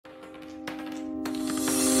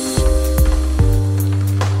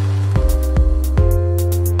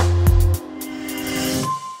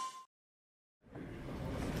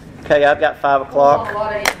Okay, I've got 5 o'clock. A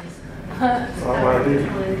lot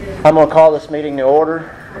of I'm going to call this meeting to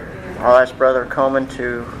order. I'll ask Brother Coleman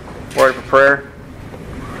to word of prayer.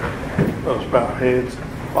 Let's bow our heads.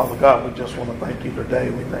 Father God, we just want to thank you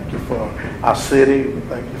today. We thank you for our city. We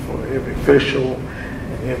thank you for every official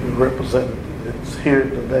and every representative that's here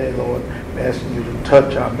today, Lord. We're asking you to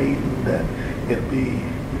touch our meeting, that it be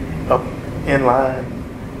up in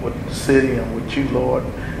line with the city and with you, Lord,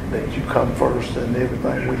 that you come first in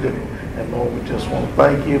everything we do. And Lord, we just want to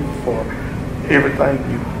thank you for everything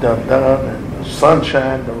you've done, and the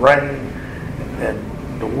sunshine, the rain, and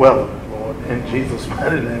the weather, Lord. In Jesus'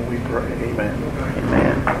 mighty name we pray. Amen.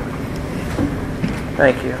 Amen.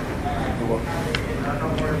 Thank you.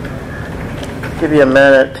 Give you a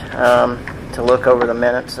minute to look over the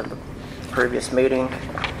minutes of the previous meeting.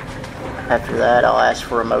 After that, I'll ask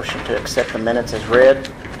for a motion to accept the minutes as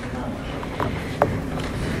read.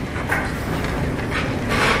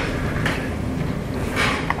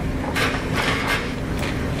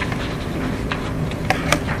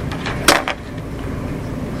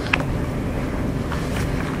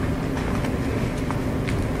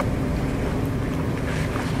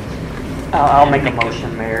 I'll make a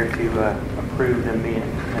motion, Mayor, to approve the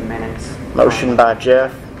minutes. Motion by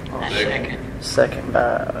Jeff. Second. Second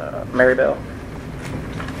by Marybelle.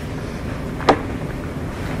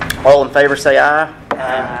 All in favor say aye.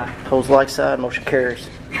 Aye. Opposed like sign. Motion carries.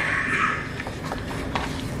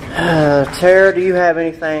 Tara, do you have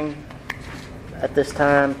anything at this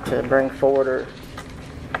time to bring forward, or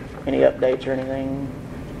any updates or anything?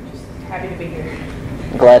 Just happy to be here.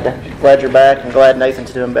 Glad you're back, and glad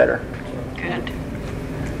Nathan's doing better. Good.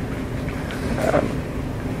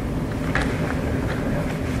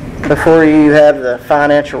 Before you have the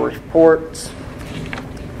financial reports.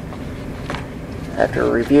 After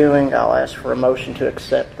reviewing, I'll ask for a motion to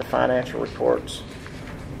accept the financial reports.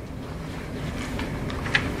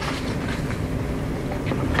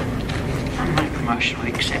 I'll make a motion we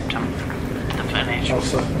accept them, the financial.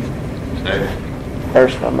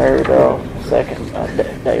 First by Marybelle, second by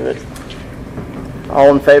David. All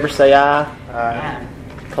in favor say aye. Aye.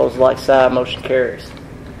 Opposed like sign. Motion carries.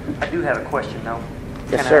 I do have a question, though.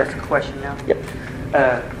 Yes, Can sir. I ask a question now? Yep.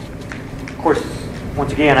 Of course,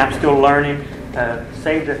 once again, I'm still learning.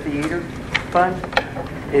 Save the Theater Fund.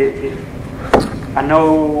 I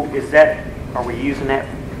know, are we using that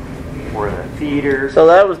for the theater? So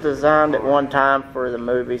that was designed at one time for the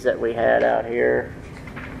movies that we had out here.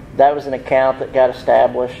 That was an account that got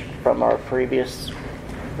established from our previous,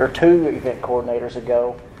 or 2 event coordinators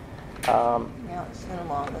ago.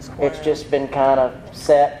 It's just been kind of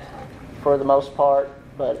set for the most part,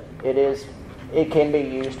 but it can be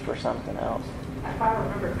used for something else. If I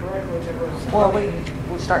remember correctly, there was... Well,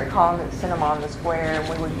 we started calling it Cinema on the Square, and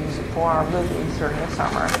we would use it for our movies during the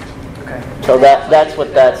summer. Okay. So that's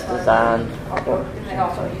what that's designed for. And they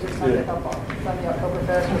also use it Sunday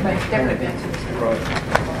Oktoberfest for things, different events in the city.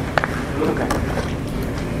 Okay.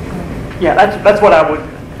 Yeah, that's what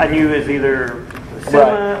I knew as either the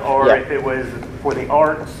cinema or Yeah. if it was for the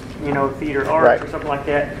arts, theater arts Right. or something like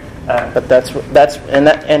that. But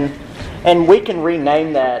and we can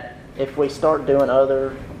rename that if we start doing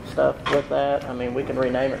other stuff with that. I mean, we can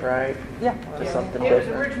rename it, right? Yeah. To something It was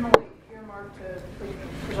different. originally earmarked to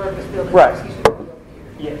preserve this building. Right.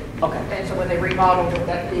 Yeah. Okay. And so when they remodeled it,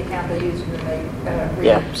 that's the account they used, and then they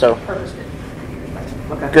repurposed it.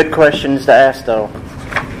 Okay. Good questions to ask, though.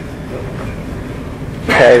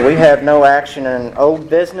 Okay, we have no action in old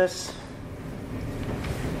business.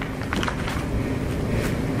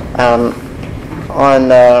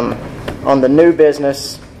 On the new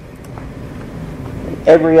business,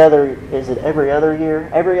 every other year?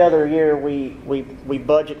 Every other year we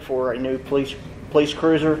budget for a new police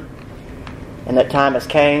cruiser, and that time has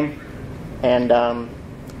came, and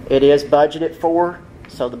it is budgeted for,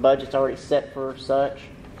 so the budget's already set for such.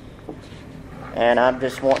 And I'm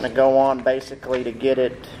just wanting to go on basically to get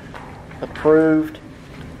it approved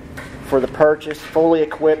for the purchase. Fully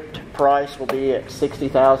equipped price will be at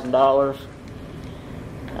 $60,000.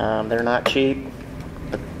 They're not cheap,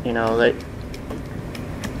 but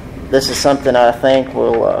this is something I think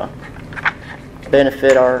will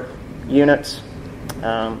benefit our units.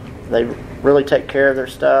 They really take care of their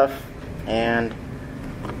stuff, and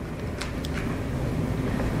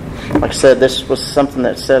like I said, this was something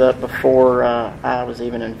that's set up before I was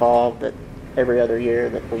even involved, that every other year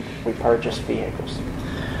that we purchase vehicles.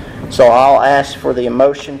 So I'll ask for the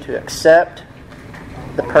motion to accept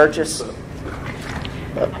the purchase.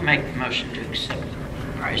 I'll make the motion to accept the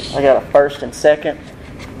price. I got a first and second.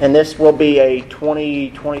 And this will be a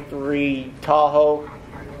 2023 Tahoe.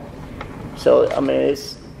 So, I mean,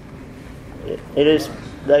 it is,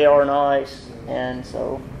 they are nice, and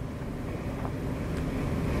so.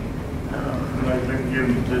 They've been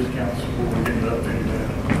giving discounts before getting up into.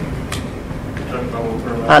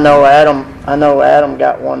 I know Adam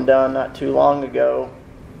got one done not too long ago,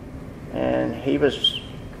 and I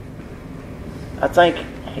think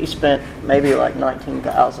he spent maybe like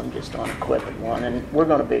 $19,000 just on equipping one, and we're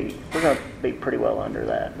gonna be pretty well under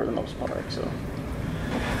that for the most part. So,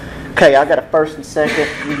 okay, I got a first and second.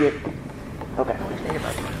 You get okay.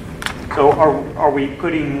 So are we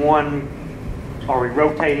putting one? Are we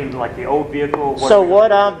rotating like the old vehicle? So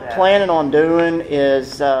what I'm planning on doing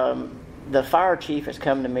is the fire chief has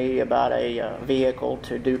come to me about a vehicle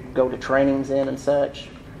to go to trainings in and such,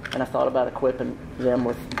 and I thought about equipping them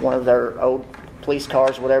with one of their old police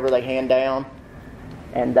cars, whatever they hand down,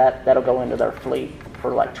 and that'll go into their fleet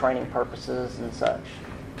for like training purposes and such.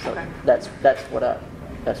 So okay. that's what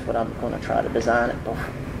I'm going to try to design it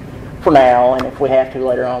for now, and if we have to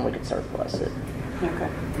later on, we could surplus it. Okay.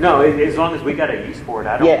 No, as long as we got a use for it,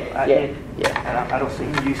 I don't see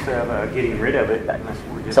any use of getting rid of it unless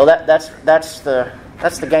we're just. So that's the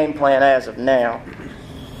game plan as of now.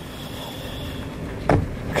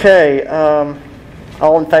 Okay,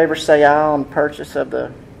 all in favor say aye on purchase of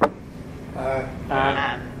the.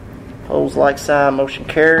 Aye. Opposed like sign. Motion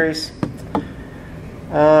carries.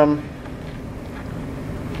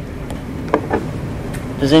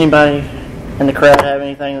 Does anybody in the crowd have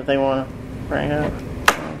anything that they want to bring up?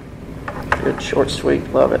 Good, short, sweet,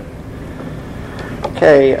 love it.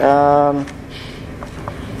 Okay, I'll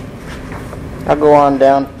go on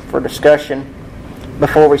down for discussion.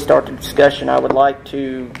 Before we start the discussion, I would like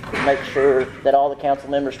to make sure that all the council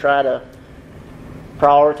members try to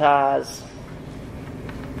prioritize.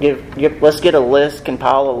 Let's get a list,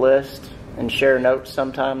 compile a list, and share notes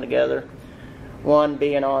sometime together. One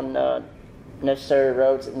being on necessary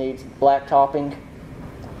roads that needs blacktopping.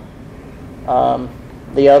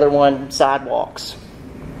 The other one, sidewalks.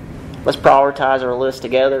 Let's prioritize our list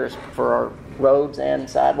together for our roads and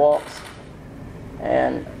sidewalks,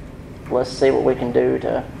 and let's see what we can do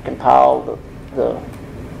to compile the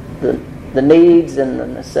needs and the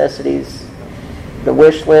necessities, the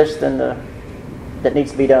wish list, and that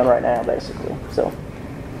needs to be done right now, basically. So,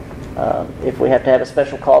 if we have to have a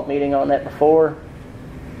special called meeting on that before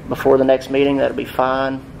the next meeting, that'll be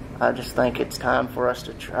fine. I just think it's time for us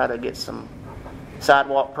to try to get some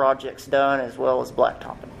sidewalk projects done as well as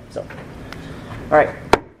blacktopping. So, all right.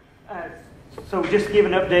 So just to give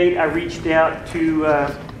an update, I reached out to,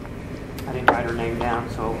 I didn't write her name down,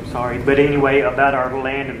 so sorry. But anyway, about our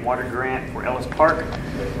land and water grant for Ellis Park.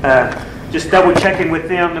 Just double checking with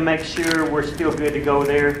them to make sure we're still good to go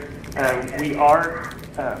there. We are.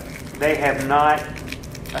 They have not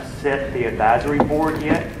set the advisory board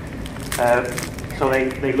yet. So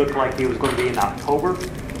they look like it was going to be in October.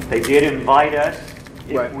 They did invite us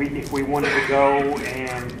if we wanted to go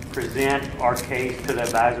and present our case to the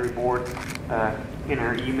advisory board. In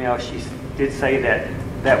her email, she did say that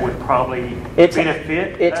would probably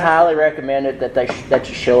benefit. It's highly recommended that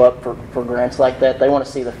you show up for grants like that. They want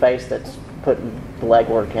to see the face that's putting the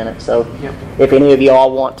legwork in it. So if any of you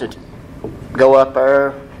all want to go up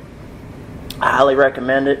there, I highly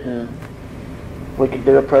recommend it, and we could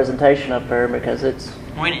do a presentation up there because it's.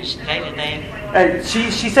 When is the date of that?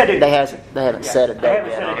 She said it. They haven't set a date yet. They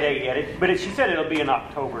haven't set a date yet, but she said it'll be in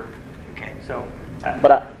October. Okay. So.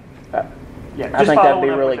 But I think that'd be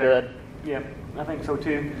really good. Yeah, I think so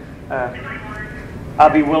too.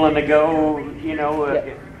 I'll be willing to go.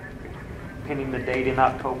 Pending the date in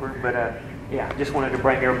October. But just wanted to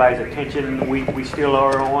bring everybody's attention. We still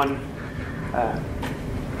are on.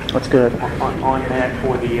 That's good. On that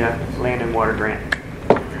for the land and water grant.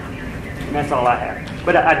 And that's all I have.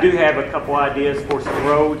 But I do have a couple ideas for some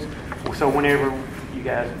roads. So whenever you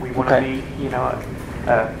guys, we want to meet,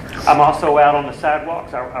 I'm also out on the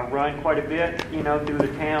sidewalks. I run quite a bit, through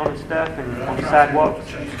the town and stuff, and on the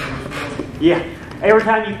sidewalks. Yeah. Every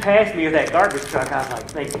time you pass me with that garbage truck, I was like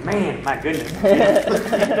thinking, man, my goodness.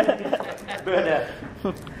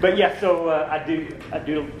 But yeah, so I do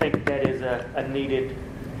think that is a needed.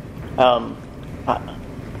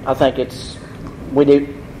 I think we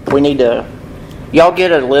need to. Y'all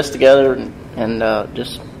get a list together and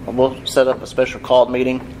just we'll set up a special called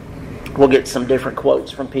meeting. We'll get some different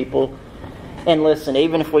quotes from people. And listen,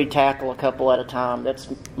 even if we tackle a couple at a time, that's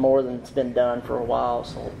more than's been done for a while.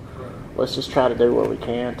 So let's just try to do what we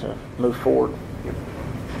can to move forward.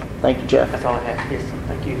 Thank you, Jeff. That's all I have. Yes,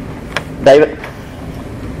 thank you. David?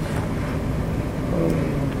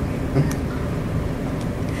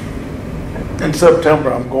 In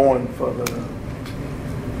September, I'm going for the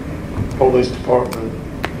police department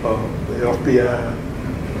the FBI,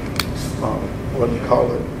 what do you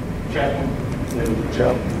call it? Chapel. Yeah, the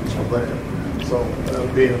chaplain for that. So that'll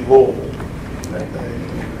be in Louisville that day.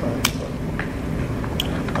 So.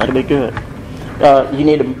 That'll be good. You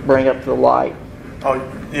need to bring up the light. Oh,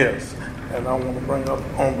 yes. And I want to bring up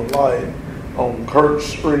on the light on Kurt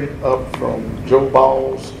Street up from Joe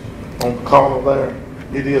Ball's on the corner there.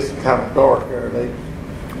 It is kind of dark there. A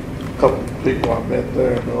couple of people I met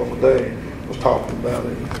there the other day was talking about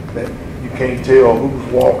it, that you can't tell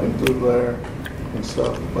who's walking through there and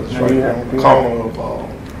stuff. But it's right there on the corner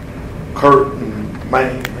of Kurt and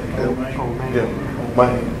Main. Yeah, on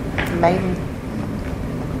Main. Maybe.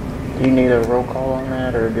 Do you need a roll call on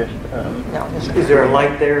that, or just? No, just. Is there a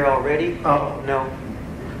light there already? No.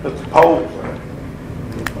 It's a pole there.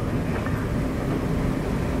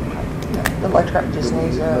 The electric just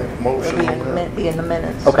needs a, Make a motion it'll on that. be in the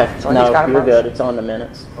minutes. Okay. So he's No, got a you're good. motion. It's on the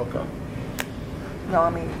minutes. Okay. No, I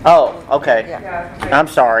mean. Oh, okay. Yeah, I'm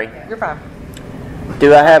sorry. you're fine.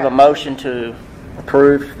 Do I have a motion to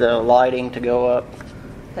approve the lighting to go up?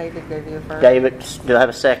 David gave you a first. David, do I have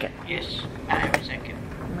a second? Yes, I have a second.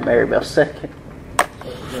 Mary Bell, second.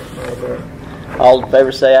 All in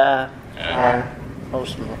favor say aye. Aye.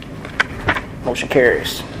 Motion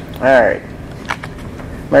carries. All right.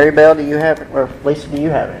 Mary Bell, do you have, or Lisa, do you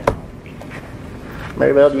have anything?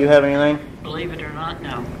 Mary Bell, do you have anything? Believe it or not,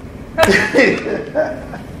 no. Is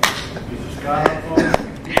the sky up on?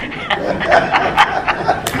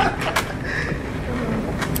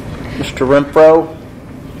 Mr. Renfro?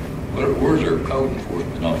 Where's our code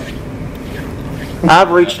enforcement officer?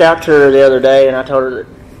 I've reached out to her the other day, and I told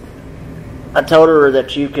her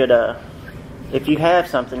that you could, if you have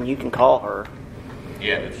something, you can call her.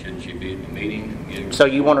 Yeah, but shouldn't she be at the meeting? Yeah. So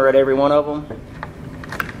you want her at every one of them?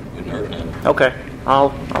 Wouldn't hurt none. Okay, I'll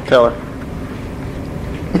tell her.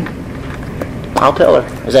 I'll tell her.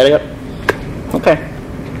 Is that it? Okay.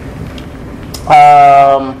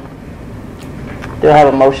 Do I have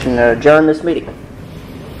a motion to adjourn this meeting?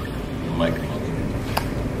 Make a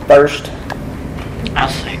motion. First, I'll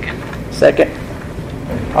second. second.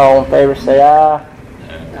 All in favor, say aye.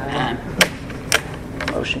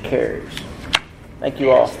 Motion carries. Thank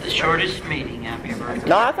you all. It's the shortest meeting I've ever.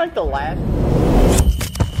 No, I think the last.